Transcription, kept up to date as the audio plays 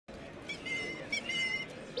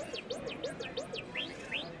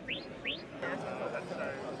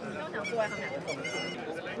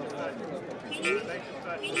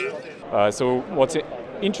So what's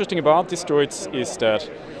interesting about these droids is that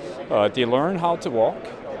they learn how to walk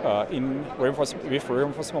with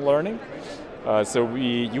reinforcement learning. So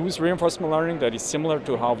we use reinforcement learning that is similar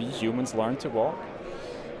to how we humans learn to walk.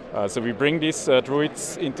 So we bring these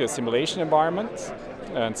droids into a simulation environment,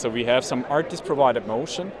 and so we have some artist-provided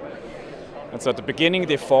motion. And so at the beginning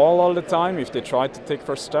they fall all the time if they try to take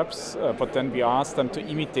first steps, but then we ask them to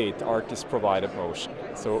imitate artist-provided motion.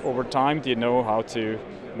 So over time they know how to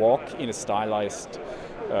walk in a stylized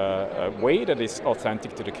way that is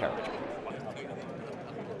authentic to the character.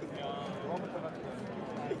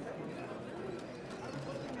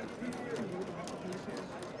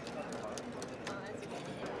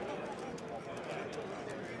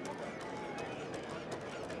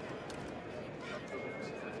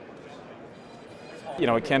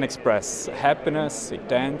 It can express happiness, it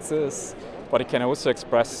dances, but it can also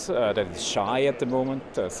express that it's shy at the moment.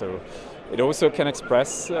 So it also can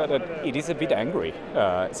express that it is a bit angry.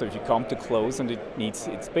 So if you come too close and it needs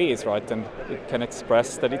its space, right, then it can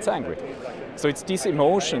express that it's angry. So it's these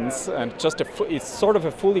emotions, and it's sort of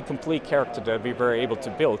a fully complete character that we were able to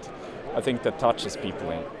build, I think, that touches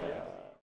people in.